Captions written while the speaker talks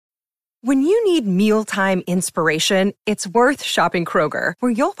When you need mealtime inspiration, it's worth shopping Kroger,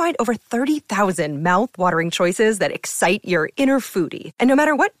 where you'll find over 30,000 mouth-watering choices that excite your inner foodie. And no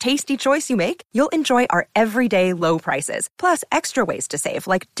matter what tasty choice you make, you'll enjoy our everyday low prices, plus extra ways to save,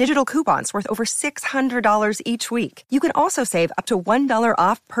 like digital coupons worth over $600 each week. You can also save up to $1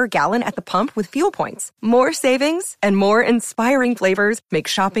 off per gallon at the pump with fuel points. More savings and more inspiring flavors make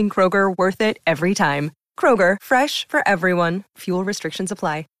shopping Kroger worth it every time. Kroger, fresh for everyone. Fuel restrictions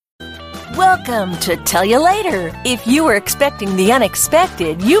apply. Welcome to Tell You Later. If you were expecting the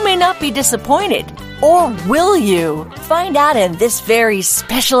unexpected, you may not be disappointed. Or will you? Find out in this very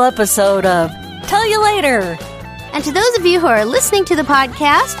special episode of Tell You Later. And to those of you who are listening to the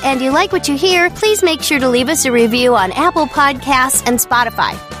podcast and you like what you hear, please make sure to leave us a review on Apple Podcasts and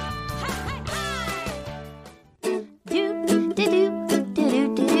Spotify.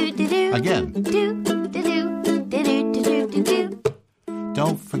 Again.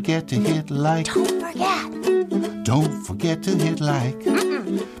 Don't forget to hit like. Don't forget to hit like.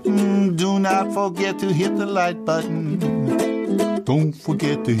 Do not forget to hit the like button. Don't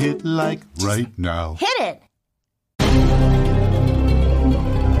forget to hit like right now. Hit it.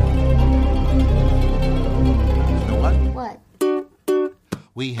 You know what? What?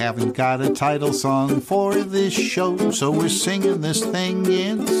 We haven't got a title song for this show, so we're singing this thing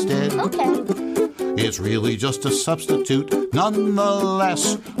instead. Okay. It's really just a substitute.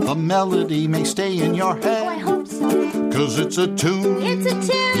 Nonetheless, the melody may stay in your head. Oh, I hope so. 'Cause it's a tune. It's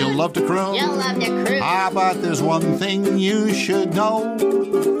a tune. You'll love to croon. You'll love to croon. But there's one thing you should know.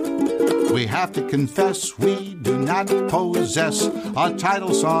 We have to confess we do not possess a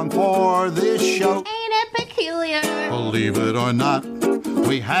title song for this show. Ain't it peculiar? Believe it or not,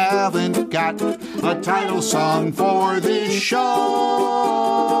 we haven't got a title song for this show.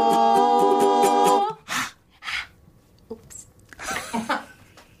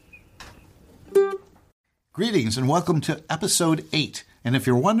 Greetings and welcome to episode 8. And if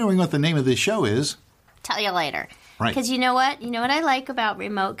you're wondering what the name of this show is... Tell you later. Right. Because you know what? You know what I like about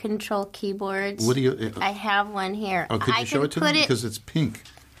remote control keyboards? What do you... I have one here. Oh, could you show it to me? Because it's pink.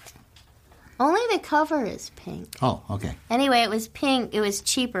 Only the cover is pink. Oh, okay. Anyway, it was pink. It was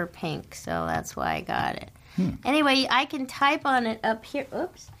cheaper pink, so that's why I got it. Anyway, I can type on it up here.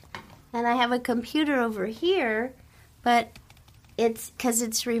 Oops. And I have a computer over here, but... It's because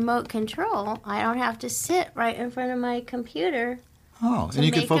it's remote control. I don't have to sit right in front of my computer. Oh, and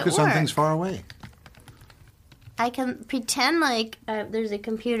you can focus on things far away. I can pretend like there's a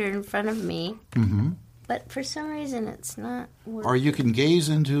computer in front of me, but for some reason it's not working. Or you can gaze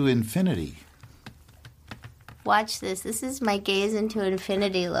into infinity. Watch this. This is my gaze into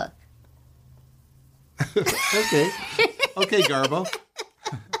infinity look. Okay. Okay, Garbo.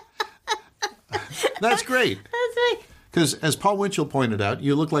 That's great. That's right. Because, as Paul Winchell pointed out,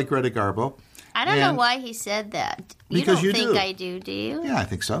 you look like Greta Garbo. I don't know why he said that. Because you don't think do. I do you? Yeah, I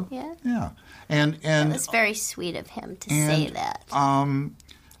think so. Yeah? Yeah. And It's very sweet of him to say that.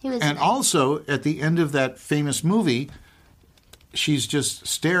 He was and nice. also, at the end of that famous movie, she's just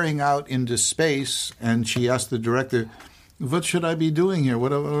staring out into space, and she asked the director, "What should I be doing here?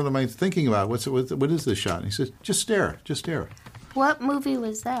 What am I thinking about? What is this shot?" And he says, "Just stare. Just stare." What movie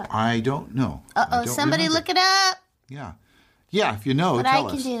was that? I don't know. Uh-oh, somebody look it up. Yeah. Yeah, if you know, But tell I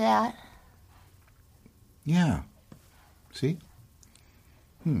can us. do that. Yeah. See?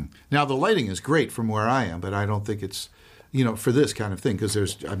 Now, the lighting is great from where I am, but I don't think it's, for this kind of thing, because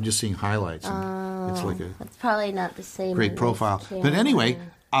I'm just seeing highlights. And it's like a It's probably not the same. great in profile. this But channel. anyway,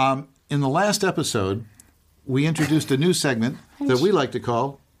 in the last episode, we introduced a new segment that we like to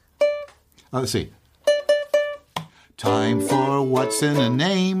call, let's see, Time for What's in a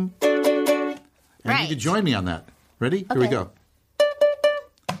Name. And Right. you can join me on that. Ready? Here we Okay. go.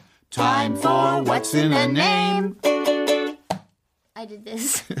 Time for What's in a Name. I did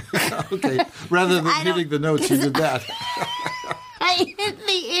this. Okay. Rather than I don't- hitting the notes, you did that. I hit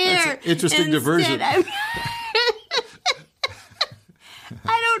the air. That's an interesting diversion.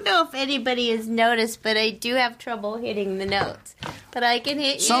 I don't know if anybody has noticed, but I do have trouble hitting the notes. But I can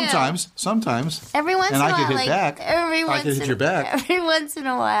hit you. Sometimes. Every once And in a I while, can hit back. I can hit your back. Every once in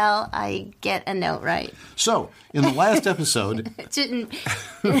a while, I get a note right. So, in the last episode... in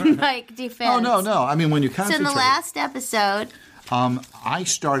my defense. Oh, no. I mean, when you So concentrate... in the last episode... I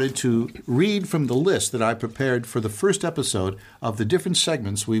started to read from the list that I prepared for the first episode of the different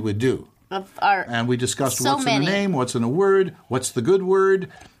segments we would do. Of our, And we discussed so what's many. in a name, what's in a word, what's the good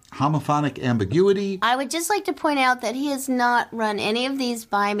word, homophonic ambiguity. I would just like to point out that he has not run any of these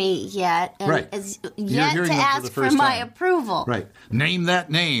by me yet, and Right. is You're yet hearing to them for ask the for first my time. approval. Right. Name that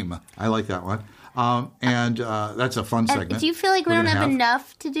name. I like that one. And that's a fun segment. Do you feel like we we're don't gonna have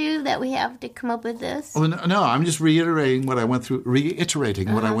enough to do, that we have to come up with this? Oh, no, I'm just reiterating what I went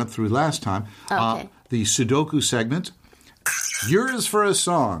through last time. Okay. The Sudoku segment, Yours for a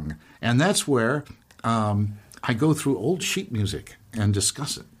Song. And that's where I go through old sheet music and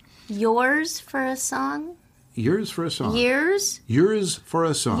discuss it. Yours for a song? Yours for a Song. Yours? Yours for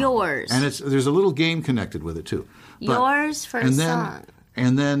a Song. Yours. And there's a little game connected with it, too. Yours for a song.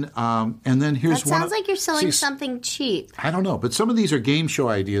 And then here's That one. sounds like you're selling something cheap. I don't know, but some of these are game show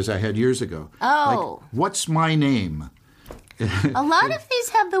ideas I had years ago. Oh. Like, what's my name? A lot of these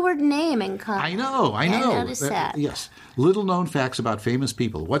have the word name in common. I know. I noticed that. Yes. Little known facts about famous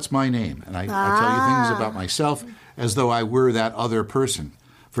people. What's my name? And I tell you things about myself as though I were that other person.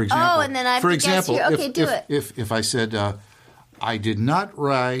 For example, and then I have to guess you. Okay, do it. If I said, I did not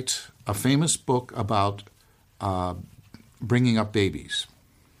write a famous book about bringing up babies.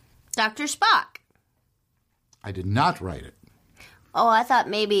 Dr. Spock. I did not write it. Oh, I thought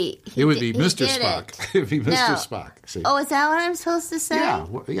maybe it would be Mr. Spock. It would be Mr. Spock. See? Oh, is that what I'm supposed to say? Yeah.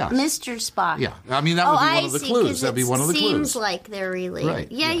 Mr. Spock. Yeah. I mean, that would be one of the clues. That'd be one of the clues. Seems like they're related. Right.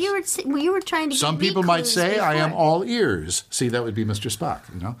 Yeah, yes. you were trying to. Some give me people might say, before. "I am all ears." See, that would be Mr. Spock,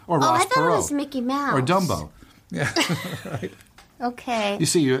 or Ross I thought Perot, it was Mickey Mouse or Dumbo. Yeah. Right. Okay. You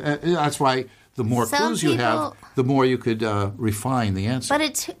see, that's why the more clues you have, the more you could refine the answer.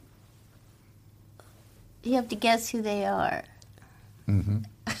 But you have to guess who they are. Mm-hmm.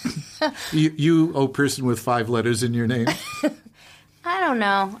 you, person with 5 letters in your name. I don't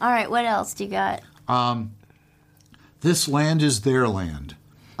know. All right, what else do you got? This land is their land.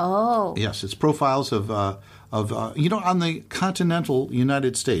 Oh. Yes, it's profiles of on the continental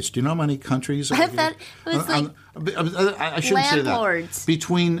United States. Do you know how many countries are I thought it was I shouldn't say that. landlords.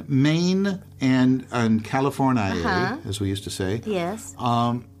 Between Maine and California, as we used to say. Yes.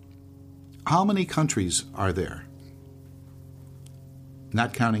 How many countries are there?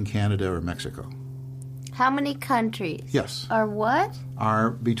 Not counting Canada or Mexico. How many countries? Yes. Are what? Are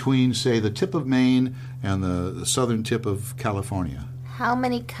between, say, the tip of Maine and the southern tip of California. How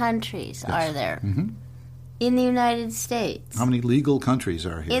many countries are there? Mm-hmm. In the United States? How many legal countries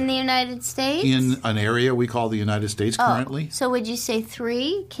are here? In the United States? In an area we call the United States currently. So would you say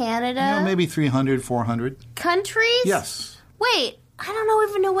 3? Canada? Maybe 300, 400. Countries? Yes. Wait, I don't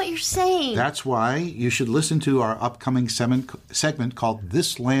even know what you're saying. That's why you should listen to our upcoming segment called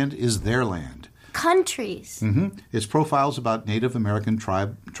This Land is Their Land. Countries. Mm-hmm. It's profiles about Native American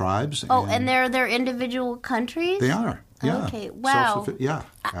tribes. Oh, and they're their individual countries? They are, yeah. Okay, wow. Yeah,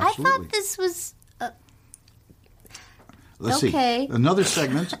 absolutely. I thought this was... Let's see. Another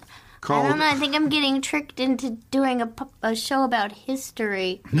segment called... I don't know. I think I'm getting tricked into doing a show about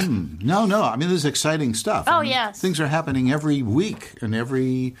history. No. I mean, this is exciting stuff. Oh, yes. Things are happening every week and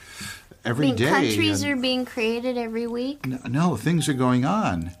every day. Countries are being created every week? No, things are going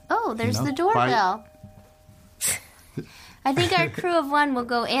on. Oh, there's the doorbell. I think our crew of one will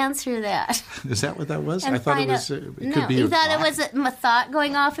go answer that. Is that what that was? I thought it was. Could be you thought it was a thought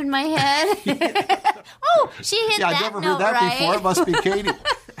going off in my head? Oh, she hit that note right. Yeah, I never heard that before. It must be Katie.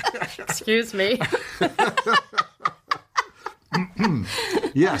 Excuse me.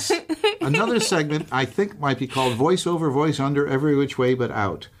 Yes. Another segment I think might be called Voice Over, Voice Under, Every Which Way But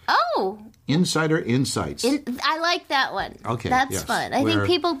Out. Oh. Insider Insights. I like that one. Okay. That's fun. I think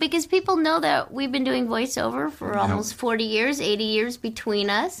people know that we've been doing voiceover for almost 40 years, 80 years between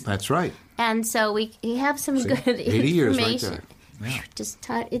us. That's right. And so we have some good 80 information. years right there. Yeah. Just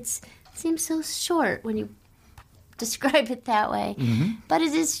it seems so short when you describe it that way. Mm-hmm. But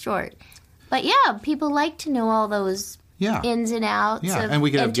it is short. But yeah, people like to know all those ins and outs of and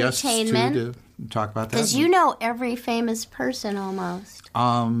we could have guests too entertainment. to talk about that. Because you know every famous person almost.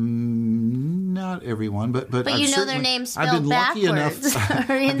 Not everyone, but you know their names spelled I've been lucky backwards enough.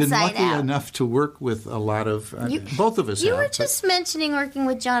 or I've been inside lucky out. enough to work with a lot of both of us. You were just mentioning working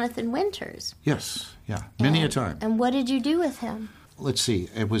with Jonathan Winters. Yes, many a time. And what did you do with him? Let's see.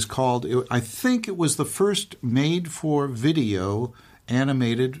 It was called. I think it was the first made-for-video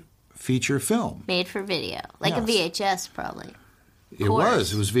animated feature film. Made for video, like a VHS, probably. It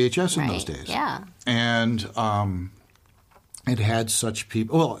was. It was VHS in those days. Yeah. And it had such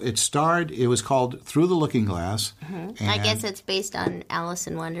people. Well, it was called Through the Looking Glass. Mm-hmm. I guess it's based on Alice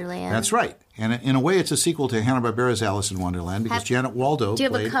in Wonderland. That's right. And in a way, it's a sequel to Hanna-Barbera's Alice in Wonderland because Janet Waldo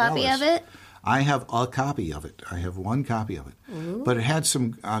played Alice. Do you have a copy of it? I have a copy of it. I have one copy of it. Ooh. But it had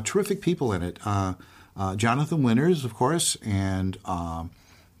some terrific people in it. Jonathan Winters, of course, and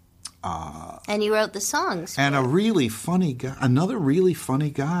you wrote the songs. And a really funny guy, another really funny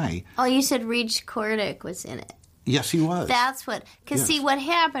guy. Oh, you said Reach Cordick was in it. Yes, he was. That's what. Because Yes. see, what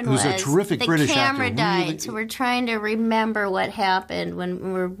happened He was a terrific the British camera actor, died, really- so we're trying to remember what happened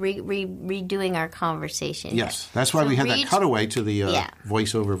when we're redoing our conversation. Yes, here. that's why So we had that Reach- cutaway to the Yeah.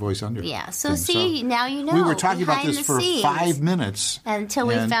 voice-over, voice-under. Yeah, so thing. see, now you know. We were talking about behind this the for scenes. 5 minutes. Until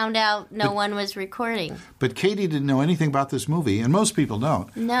we and- found out no one was recording. But Katie didn't know anything about this movie, and most people don't.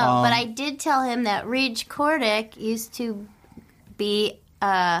 No, but I did tell him that Reg Cordick used to be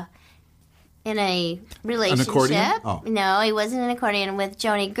in a relationship. accordion? Oh. No, he wasn't an accordion with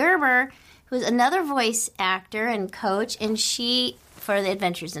Joni Gerber, who's another voice actor and coach, and she, for the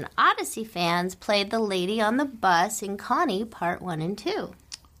Adventures in Odyssey fans, played the lady on the bus in Connie Part 1 and 2.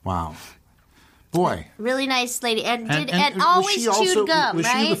 Wow. Boy. Really nice lady, and was always she chewed also- gum, was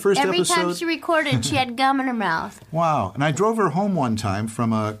she right? the first Every time episode? she recorded, she had gum in her mouth. Wow. And I drove her home one time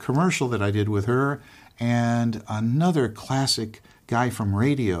from a commercial that I did with her and another classic guy from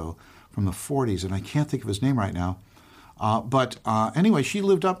radio from the 40s, and I can't think of his name right now. But anyway, she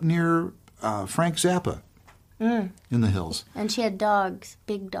lived up near Frank Zappa in the hills. And she had dogs,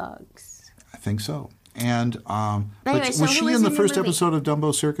 big dogs. I think so. And Anyway, but so was who she was in the in your first movie? episode of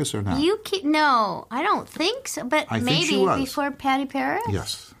Dumbo Circus or not? No, I don't think so. But I think maybe she was. before Patty Paris?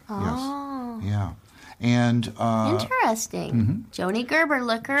 Yes. Oh. Yes. Yeah. And Interesting. Joni Gerber,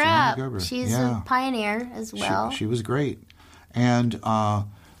 look her Joni up. Gerber, She's yeah. a pioneer as well. she was great. And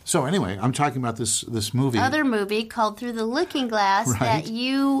so anyway, I'm talking about this movie. Other movie called Through the Looking Glass Right. that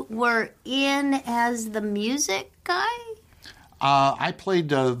you were in as the music guy? I played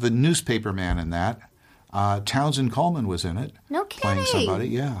the newspaper man in that. Townsend Coleman was in it. No Playing kidding. somebody,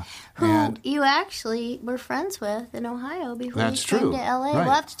 yeah. Who And you actually were friends with in Ohio before That's you came true. to L.A. Right.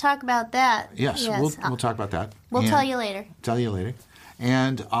 We'll have to talk about that. yes, we'll talk about that. We'll And- tell you later. Tell you later.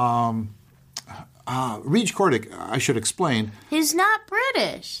 And Reg Cordick, I should explain, He's not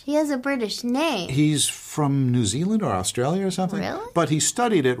British. He has a British name. he's from New Zealand or Australia or something. Really? But he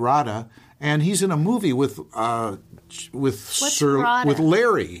studied at RADA, and he's in a movie with RADA? with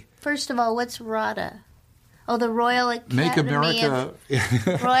Larry. First of all, what's RADA? Oh, the Royal Academy Make America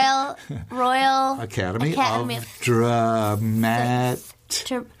Royal Academy of of Dramatic.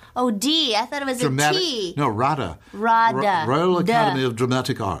 D. I thought it was Dramatic. a T. No, RADA. RADA. Royal Duh. Academy of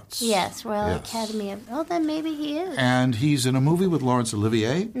Dramatic Arts. Yes, Royal Yes. Academy of. Oh, then maybe he is. And he's in a movie with Laurence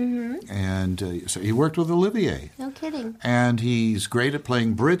Olivier. Mm-hmm. And so he worked with Olivier. No kidding. And he's great at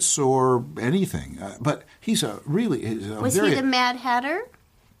playing Brits or anything. But he's Was very... he the Mad Hatter?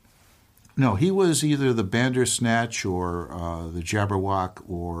 No, he was either the Bandersnatch or the Jabberwock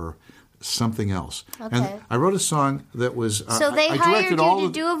or something else. Okay. And I wrote a song that was... So they I hired directed you all to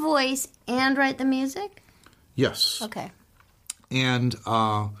of- do a voice and write the music? Yes. Okay. And,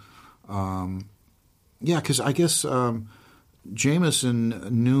 because I guess Jameson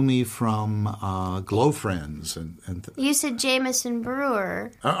knew me from Glow Friends. You said Jameson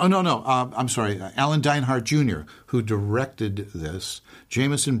Brewer. I'm sorry. Alan Dinehart Jr., who directed this.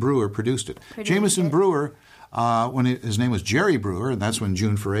 Jameson Brewer produced it. Jameson Brewer, his name was Jerry Brewer, and that's when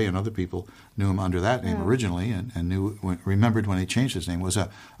June Foray and other people knew him under that name originally, and remembered when he changed his name, was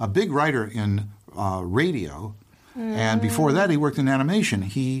a big writer in radio. And before that, he worked in animation.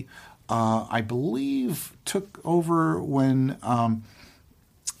 He, I believe, took over when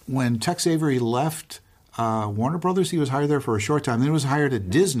Tex Avery left Warner Brothers. He was hired there for a short time. Then he was hired at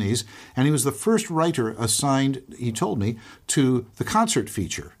Disney's, and he was the first writer assigned, he told me, to the concert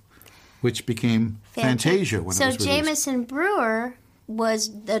feature, which became Fantasia when it was released. So Jameson Brewer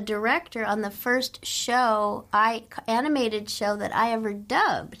was the director on the first animated show that I ever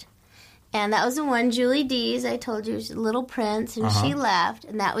dubbed. And that was the one, Julie Dees, I told you, Little Prince, and she left.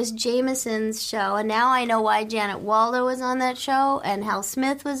 And that was Jameson's show. And now I know why Janet Waldo was on that show and Hal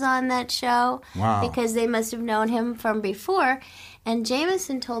Smith was on that show. Wow. Because they must have known him from before. And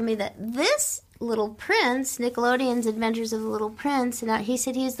Jameson told me that this Little Prince, Nickelodeon's Adventures of the Little Prince, and he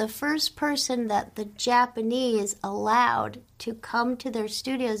said he's the first person that the Japanese allowed to come to their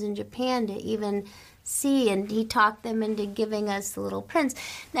studios in Japan to even see, and he talked them into giving us the Little Prince.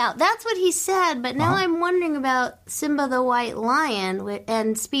 Now, that's what he said, but now I'm wondering about Simba the White Lion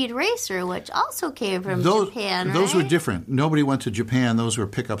and Speed Racer, which also came from Japan, right? Those were different. Nobody went to Japan. Those were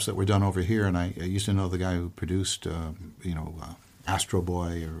pickups that were done over here, and I used to know the guy who produced, Astro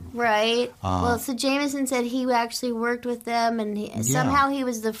Boy. Right. Well, so Jameson said he actually worked with them, and somehow he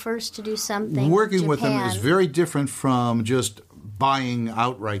was the first to do something Working with Japan. them is very different from just buying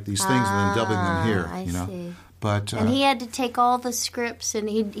outright these things and then dubbing them here. I see. But and he had to take all the scripts and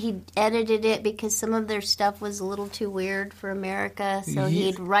he edited it because some of their stuff was a little too weird for America. So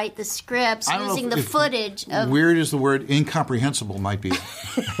he'd write the scripts using the footage of. Weird is the word. Incomprehensible might be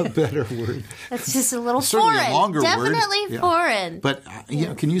a better word. It's just a little Certainly foreign. A longer Definitely word. foreign. But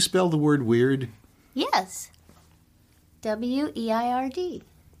can you spell the word weird? Yes. W-E-I-R-D.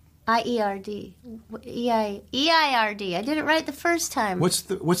 I-E-R-D. E-I-R-D. I did it right the first time. What's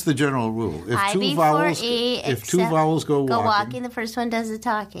the general rule? If I two before vowels, E, if two vowels go walking, the first one does the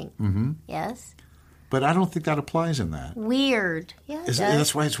talking. Mm-hmm. Yes. But I don't think that applies in that. Weird. Yeah,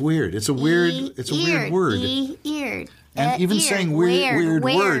 that's why it's weird. It's a weird. It's a weird word. E-eared. And even saying weird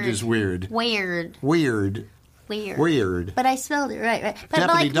word is weird. Weird. But I spelled it right. But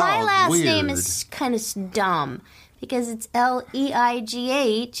Deputy my dog, last weird. name is kind of dumb because it's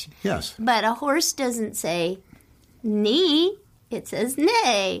Leigh. Yes. But a horse doesn't say knee; it says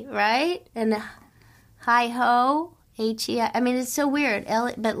neigh, right? And hi ho, H-E-I. I mean, it's so weird.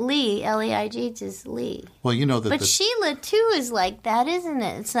 But Lee, L-E-I-G, is Lee. Well, you know that. But Sheila too is like that, isn't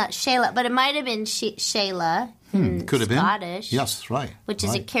it? It's not Shayla, but it might have been Shayla. Could have Scottish. been. Yes, right. Which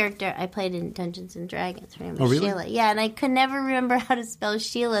is a character I played in Dungeons and Dragons. Her name was Oh, really? Sheila. Yeah, and I could never remember how to spell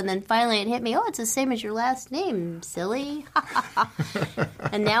Sheila, and then finally it hit me. Oh, it's the same as your last name, silly.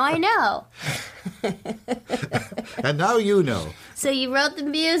 And now I know. And now you know. So you wrote the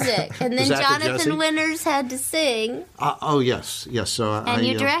music, and then Is that the Jonathan Jesse? Winters had to sing. Oh yes. So And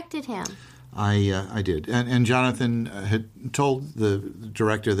you directed him. I did, and Jonathan had told the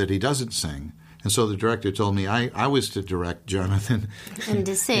director that he doesn't sing. And so the director told me I was to direct Jonathan and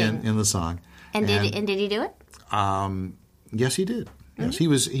to sing in the song. And did he do it? Yes, he did. Yes,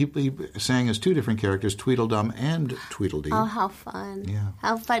 he sang as two different characters, Tweedledum and Tweedledee. Oh, how fun! Yeah,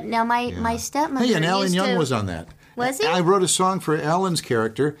 how fun. Now my stepmother. Hey, and Alan Young was on that. Was he? I wrote a song for Alan's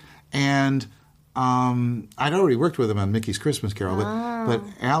character, and I'd already worked with him on Mickey's Christmas Carol, but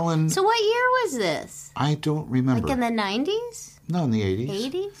Alan. So what year was this? I don't remember. Like in the 90s? No, in the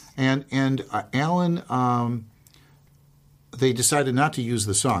 80s. 80s? And Alan, they decided not to use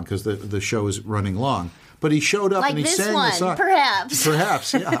the song because the show is running long. But he showed up like and he sang one, the song. Perhaps.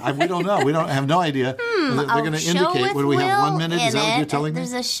 Perhaps, yeah. We don't know. We don't have no idea. They're going to indicate. What do we have? 1 minute? Is that what you're telling me?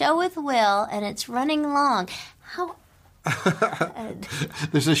 There's a show with Will, and it's running long. How?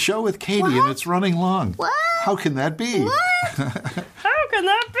 There's a show with Katie, and it's running long. What? How can that be? What? How can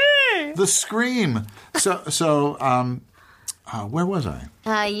that be? The scream. So, where was I?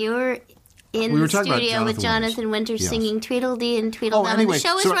 You were in the studio with Jonathan Winters singing Tweedledee and Tweedledum. Anyway, and the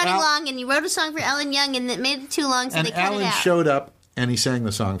show was running long, and you wrote a song for Alan Young, and it made it too long, so they cut it out. And Alan showed up, and he sang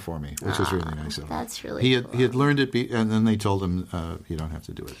the song for me, which was really nice of him. That's really cool. He had learned it, and then they told him, you don't have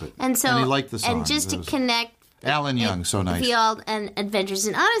to do it. But, and he liked the song. And just to connect... Alan Young, so nice. And Adventures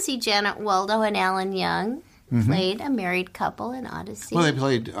in Odyssey, Janet Waldo and Alan Young played a married couple in Odyssey. Well, they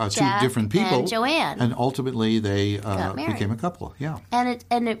played two different people. And Joanne. And ultimately they became a couple, yeah.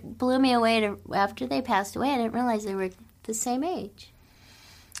 And it blew me away after they passed away. I didn't realize they were the same age.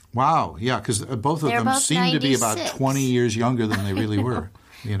 Wow, yeah, because both of them seemed to be about 20 years younger than they really were.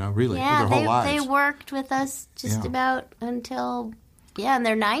 Really, their whole lives. They worked with us just about until, in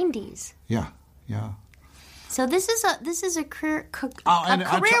their 90s. Yeah. So this is a career with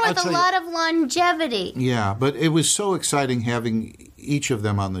a lot of longevity. Yeah, but it was so exciting having each of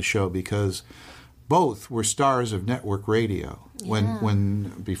them on the show because both were stars of network radio when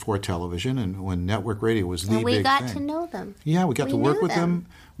before television and when network radio was the big thing. And we got to know them. Yeah, we got to work with them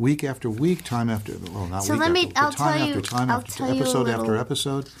week after week, time after episode after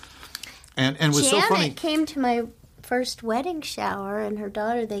episode. And it was so funny. Janet came to my first wedding shower, and her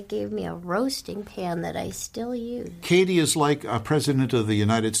daughter, they gave me a roasting pan that I still use. Katie is like a president of the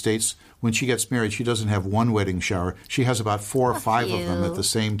United States. When she gets married, she doesn't have one wedding shower. She has about 4 or 5 of them at the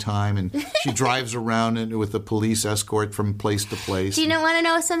same time, and she drives around with a police escort from place to place. Do you want to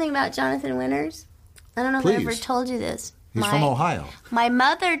know something about Jonathan Winters? I don't know if I ever told you this. He's from Ohio. My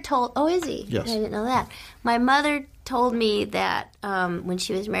mother told... Oh, is he? Yes. I didn't know that. My mother told me that when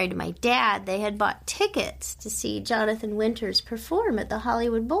she was married to my dad, they had bought tickets to see Jonathan Winters perform at the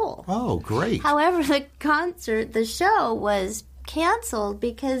Hollywood Bowl. Oh, great. However, the show was canceled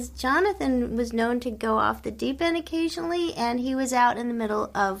because Jonathan was known to go off the deep end occasionally, and he was out in the middle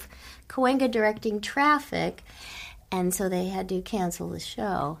of Cahuenga directing traffic, and so they had to cancel the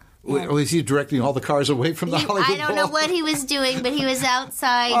show. Was he directing all the cars away from the Hollywood Bowl? I don't know what he was doing, but he was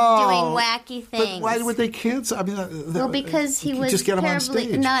outside doing wacky things. But why would they cancel? I mean, because he was just get him on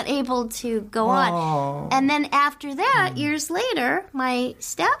stage. Not able to go on. And then after that, years later, my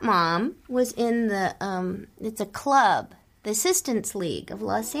stepmom was in the it's a club the Assistants League of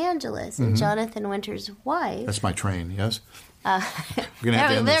Los Angeles, and Jonathan Winter's wife. That's my train, yes? We're gonna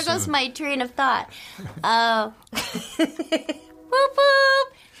have to end There this goes soon. my train of thought. Boop, boop.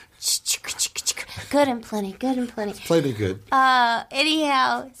 Good and plenty, good and plenty. Plenty good.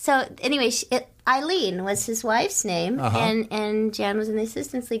 Anyhow, Eileen was his wife's name, and Jan was in the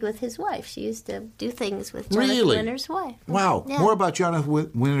Assistants League with his wife. She used to do things with Jonathan Really? Winter's wife. Wow. Yeah. More about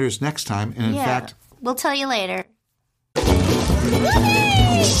Jonathan Winters next time. And in fact, we'll tell you later.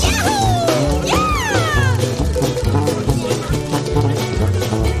 Yahoo! Yeah!